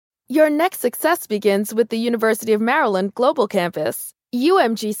Your next success begins with the University of Maryland Global Campus.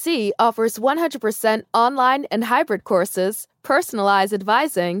 UMGC offers 100% online and hybrid courses, personalized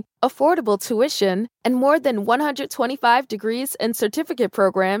advising, affordable tuition, and more than 125 degrees and certificate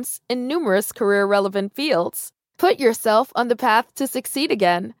programs in numerous career-relevant fields. Put yourself on the path to succeed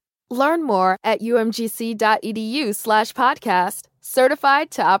again. Learn more at umgc.edu/podcast.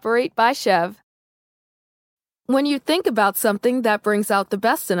 Certified to operate by Chev. When you think about something that brings out the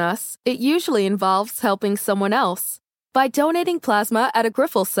best in us, it usually involves helping someone else. By donating plasma at a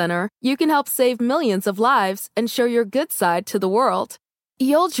Grifols Center, you can help save millions of lives and show your good side to the world.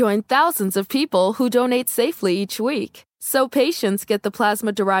 You'll join thousands of people who donate safely each week, so patients get the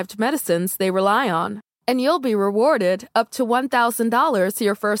plasma-derived medicines they rely on. And you'll be rewarded up to $1,000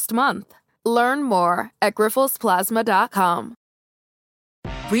 your first month. Learn more at grifolsplasma.com.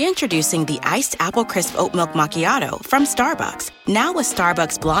 Reintroducing the Iced Apple Crisp Oat Milk Macchiato from Starbucks. Now with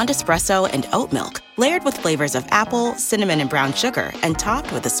Starbucks Blonde Espresso and Oat Milk, layered with flavors of apple, cinnamon, and brown sugar, and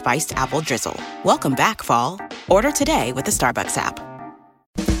topped with a spiced apple drizzle. Welcome back, fall. Order today with the Starbucks app.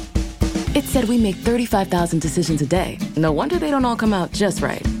 It said we make 35,000 decisions a day. No wonder they don't all come out just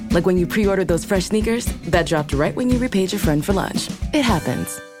right. Like when you pre-ordered those fresh sneakers that dropped right when you repaid your friend for lunch. It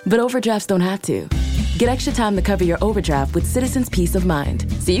happens. But overdrafts don't have to. Get extra time to cover your overdraft with Citizens Peace of Mind,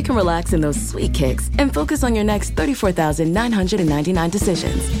 so you can relax in those sweet kicks and focus on your next 34,999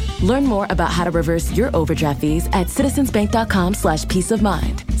 decisions. Learn more about how to reverse your overdraft fees at citizensbank.com/peace of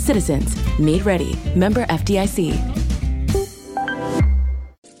mind. Citizens, made ready. Member FDIC.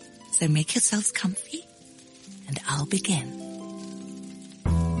 So make yourselves comfy, and I'll begin.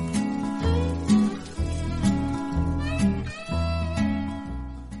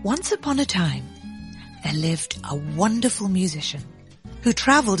 Once upon a time, there lived a wonderful musician who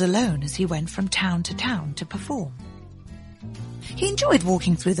traveled alone as he went from town to town to perform. He enjoyed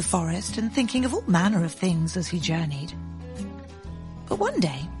walking through the forest and thinking of all manner of things as he journeyed. But one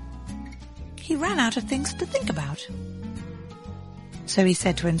day, he ran out of things to think about. So he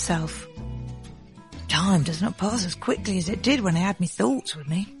said to himself, "Time does not pass as quickly as it did when I had my thoughts with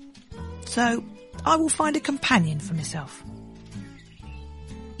me. So I will find a companion for myself."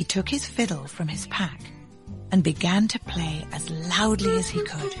 He took his fiddle from his pack and began to play as loudly as he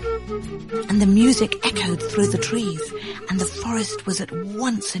could. And the music echoed through the trees, and the forest was at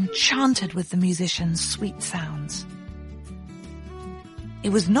once enchanted with the musician's sweet sounds.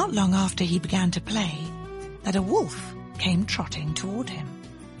 It was not long after he began to play that a wolf came trotting toward him.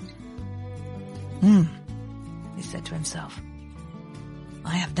 He said to himself,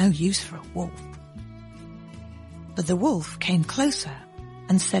 "I have no use for a wolf." But the wolf came closer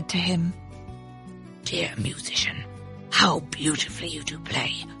and said to him, "Dear musician, how beautifully you do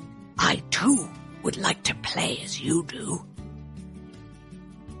play. I too would like to play as you do."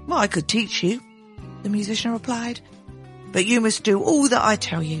 "Well, I could teach you," the musician replied, "but you must do all that I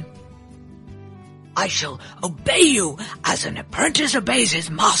tell you." "I shall obey you as an apprentice obeys his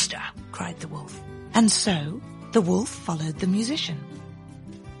master," cried the wolf. And so the wolf followed the musician.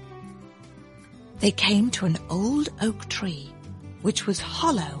 They came to an old oak tree, which was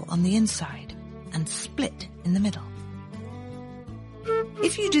hollow on the inside and split in the middle.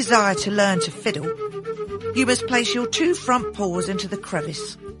 "If you desire to learn to fiddle, you must place your 2 front paws into the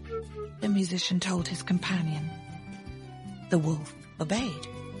crevice," the musician told his companion. The wolf obeyed.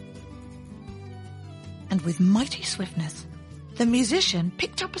 And with mighty swiftness, the musician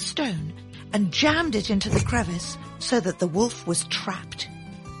picked up a stone and jammed it into the crevice so that the wolf was trapped.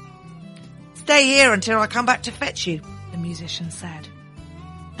 "Stay here until I come back to fetch you," the musician said.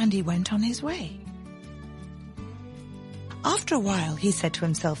 And he went on his way. After a while, he said to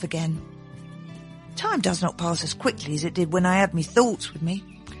himself again, "Time does not pass as quickly as it did when I had me thoughts with me.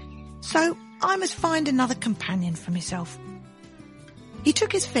 So I must find another companion for myself." He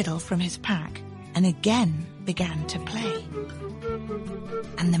took his fiddle from his pack and again began to play.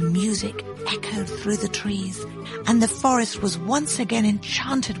 And the music echoed through the trees, and the forest was once again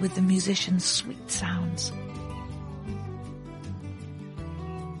enchanted with the musician's sweet sounds.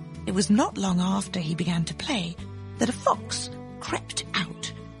 It was not long after he began to play that a fox crept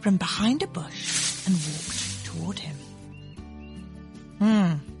out from behind a bush and walked toward him.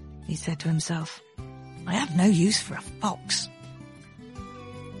 He said to himself, "I have no use for a fox."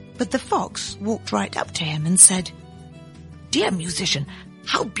 But the fox walked right up to him and said, "Dear musician,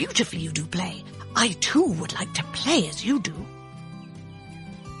 how beautifully you do play. I too would like to play as you do."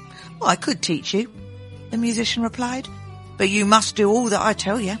 "Well, I could teach you," the musician replied, "but you must do all that I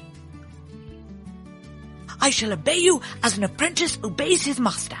tell you." "I shall obey you as an apprentice obeys his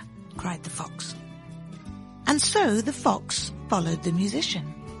master," cried the fox. And so the fox followed the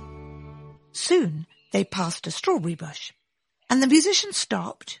musician. Soon they passed a strawberry bush, and the musician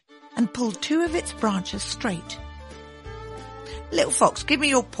stopped and pulled two of its branches straight. "Little fox, give me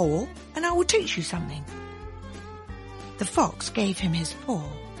your paw, and I will teach you something." The fox gave him his paw,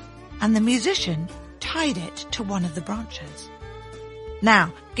 and the musician tied it to one of the branches.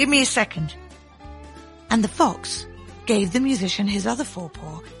 "Now, give me a second." And the fox gave the musician his other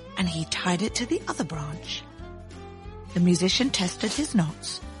forepaw, and he tied it to the other branch. The musician tested his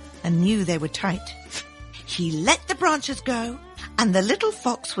knots and knew they were tight. He let the branches go, and the little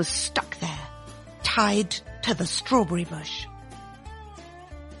fox was stuck there, tied to the strawberry bush.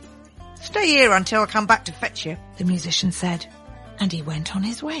 "Stay here until I come back to fetch you," the musician said, and he went on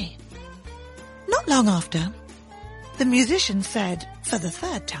his way. Not long after, the musician said for the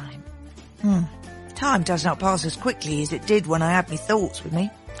third time, "Time does not pass as quickly as it did when I had my thoughts with me.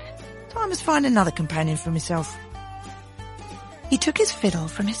 So I must find another companion for myself." He took his fiddle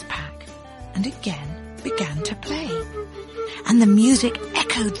from his pack and again began to play. And the music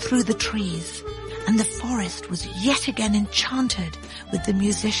echoed through the trees, and the forest was yet again enchanted with the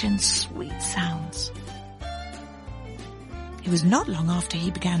musician's sweet sounds. It was not long after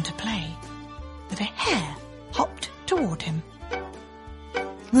he began to play that a hare hopped toward him.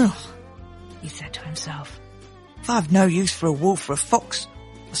 "Ugh," he said to himself, "if I've no use for a wolf or a fox,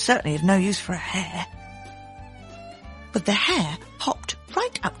 I certainly have no use for a hare." But the hare hopped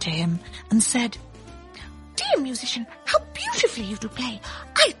right up to him and said, "Dear musician, how beautifully you do play.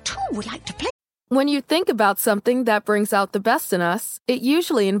 I too would like to play." When you think about something that brings out the best in us, it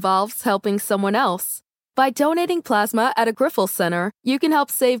usually involves helping someone else. By donating plasma at a Grifols Center, you can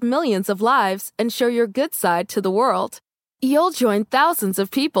help save millions of lives and show your good side to the world. You'll join thousands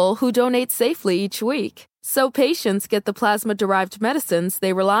of people who donate safely each week, so patients get the plasma-derived medicines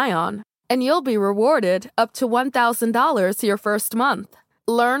they rely on. And you'll be rewarded up to $1,000 your first month.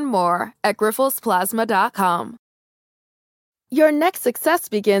 Learn more at grifolsplasma.com. Your next success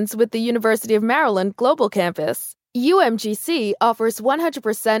begins with the University of Maryland Global Campus. UMGC offers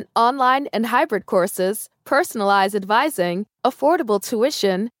 100% online and hybrid courses, personalized advising, affordable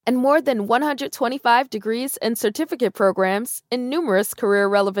tuition, and more than 125 degrees and certificate programs in numerous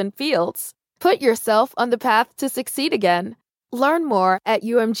career-relevant fields. Put yourself on the path to succeed again. Learn more at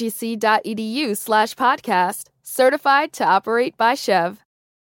umgc.edu/podcast, certified to operate by Chev.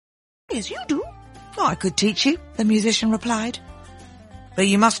 "Yes, you do." "I could teach you," the musician replied. "But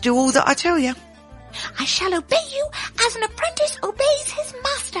you must do all that I tell you." "I shall obey you as an apprentice obeys his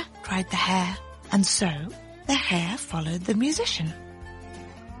master," cried the hare. And so the hare followed the musician.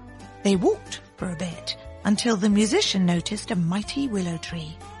 They walked for a bit until the musician noticed a mighty willow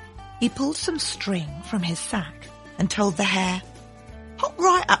tree. He pulled some string from his sack and told the hare, "Hop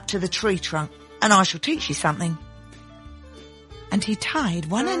right up to the tree trunk and I shall teach you something." And he tied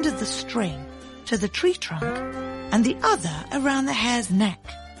one end of the string to the tree trunk and the other around the hare's neck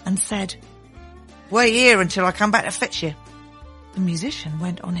and said, "Wait here until I come back to fetch you." The musician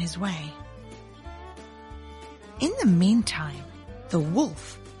went on his way. In the meantime, the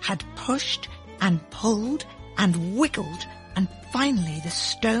wolf had pushed and pulled and wiggled, and finally the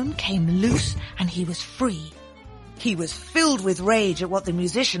stone came loose and he was free. He was filled with rage at what the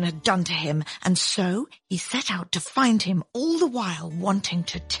musician had done to him, and so he set out to find him, all the while wanting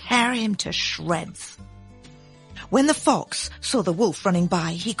to tear him to shreds. When the fox saw the wolf running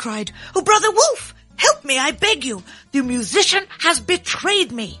by, he cried, "Oh, brother wolf, help me, I beg you. The musician has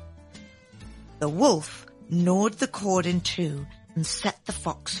betrayed me." The wolf gnawed the cord in two and set the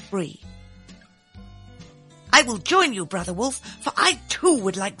fox free. "I will join you, brother wolf, for I too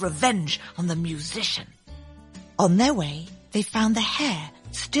would like revenge on the musician." On their way, they found the hare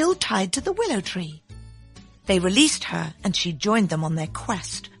still tied to the willow tree. They released her and she joined them on their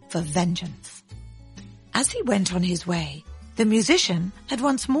quest for vengeance. As he went on his way, the musician had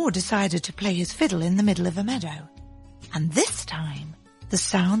once more decided to play his fiddle in the middle of a meadow. And this time, the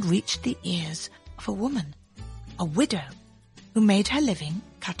sound reached the ears of a woman, a widow, who made her living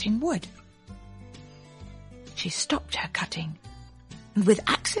cutting wood. She stopped her cutting and with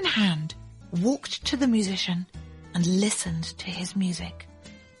axe in hand walked to the musician and listened to his music.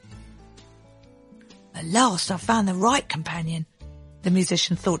 "At last I've found the right companion," the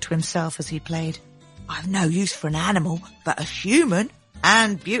musician thought to himself as he played. "I've no use for an animal, but a human,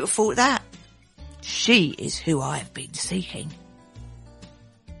 and beautiful at that. She is who I have been seeking."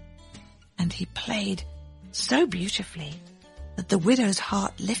 And he played so beautifully that the widow's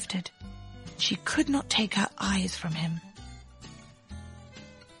heart lifted. She could not take her eyes from him.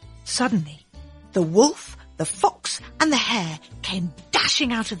 Suddenly, the wolf, the fox, and the hare came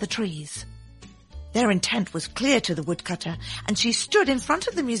dashing out of the trees. Their intent was clear to the woodcutter, and she stood in front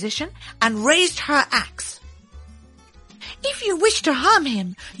of the musician and raised her axe. "If you wish to harm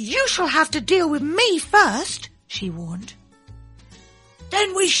him, you shall have to deal with me first," she warned.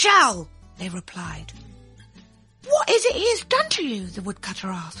 "Then we shall," they replied. "What is it he has done to you?" the woodcutter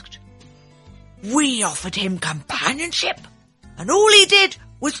asked. "We offered him companionship, and all he did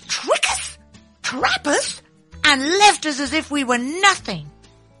was trick us, trap us, and left us as if we were nothing."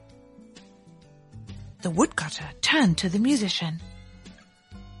 The woodcutter turned to the musician.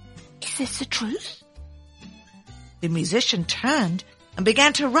 "Is this the truth?" The musician turned and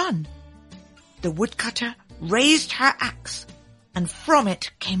began to run. The woodcutter raised her axe, and from it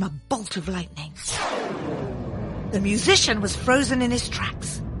came a bolt of lightning. The musician was frozen in his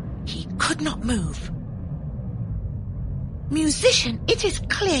tracks. He could not move. "Musician, it is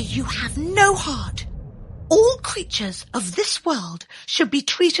clear you have no heart. All creatures of this world should be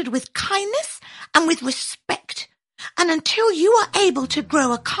treated with kindness and with respect, and until you are able to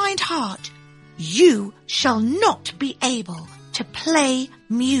grow a kind heart, you shall not be able to play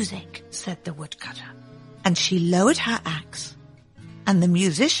music," said the woodcutter. And she lowered her axe, and the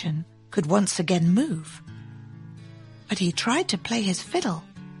musician could once again move. But he tried to play his fiddle,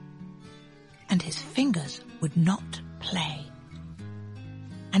 and his fingers would not play.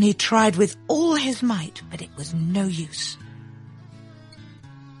 And he tried with all his might, but it was no use.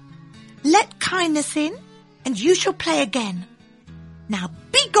 "Let kindness in, and you shall play again. Now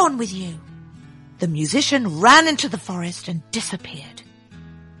be gone with you." The musician ran into the forest and disappeared.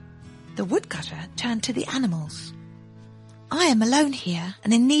 The woodcutter turned to the animals. "I am alone here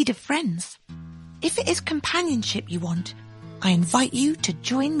and in need of friends. If it is companionship you want, I invite you to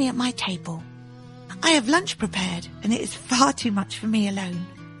join me at my table. I have lunch prepared, and it is far too much for me alone."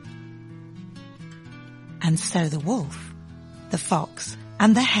 And so the wolf, the fox,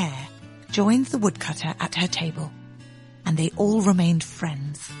 and the hare joined the woodcutter at her table, and they all remained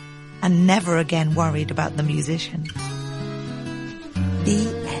friends and never again worried about the musician. The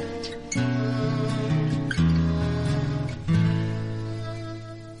end.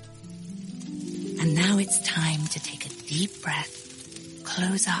 And now it's time to take a deep breath,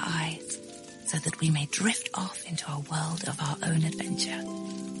 close our eyes, so that we may drift off into a world of our own adventure.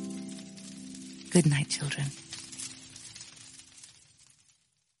 Good night, children.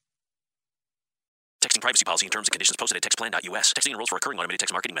 Texting privacy policy and terms and conditions posted at textplan.us. Texting enrolls for recurring automated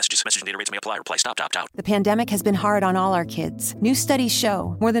text marketing messages. Message and data rates may apply. Reply stop to opt out. The pandemic has been hard on all our kids. New studies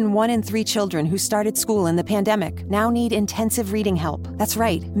show more than 1 in 3 children who started school in the pandemic now need intensive reading help. That's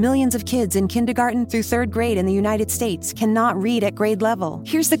right. Millions of kids in kindergarten through 3rd grade in the United States cannot read at grade level.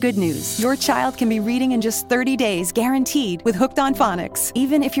 Here's the good news. Your child can be reading in just 30 days, guaranteed, with Hooked on Phonics.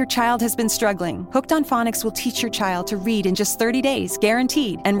 Even if your child has been struggling, Hooked on Phonics will teach your child to read in just 30 days,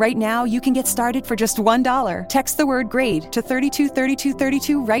 guaranteed. And right now, you can get started for just $1. Text the word GRADE to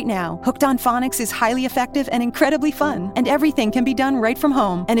 323232 right now. Hooked on Phonics is highly effective and incredibly fun, and everything can be done right from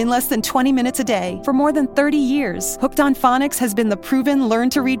home and in less than 20 minutes a day. For more than 30 years, Hooked on Phonics has been the proven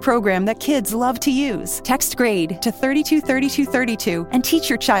learn-to-read program that kids love to use. Text GRADE to 323232 and teach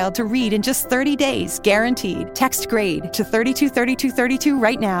your child to read in just 30 days, guaranteed. Text GRADE to 323232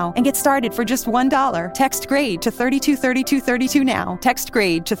 right now and get started for just $1. Text GRADE to 323232 now. Text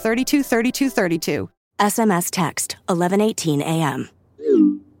GRADE to 323232. SMS text 11:18 a.m.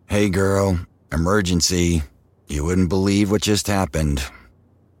 Hey girl, emergency. You wouldn't believe what just happened.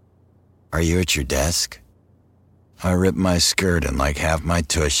 Are you at your desk? I ripped my skirt and like half my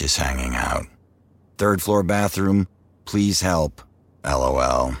tush is hanging out. 3rd floor bathroom, please help.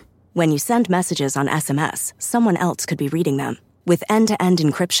 LOL. When you send messages on SMS, someone else could be reading them. With end-to-end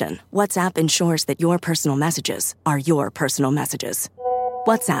encryption, WhatsApp ensures that your personal messages are your personal messages.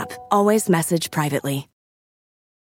 WhatsApp, always message privately.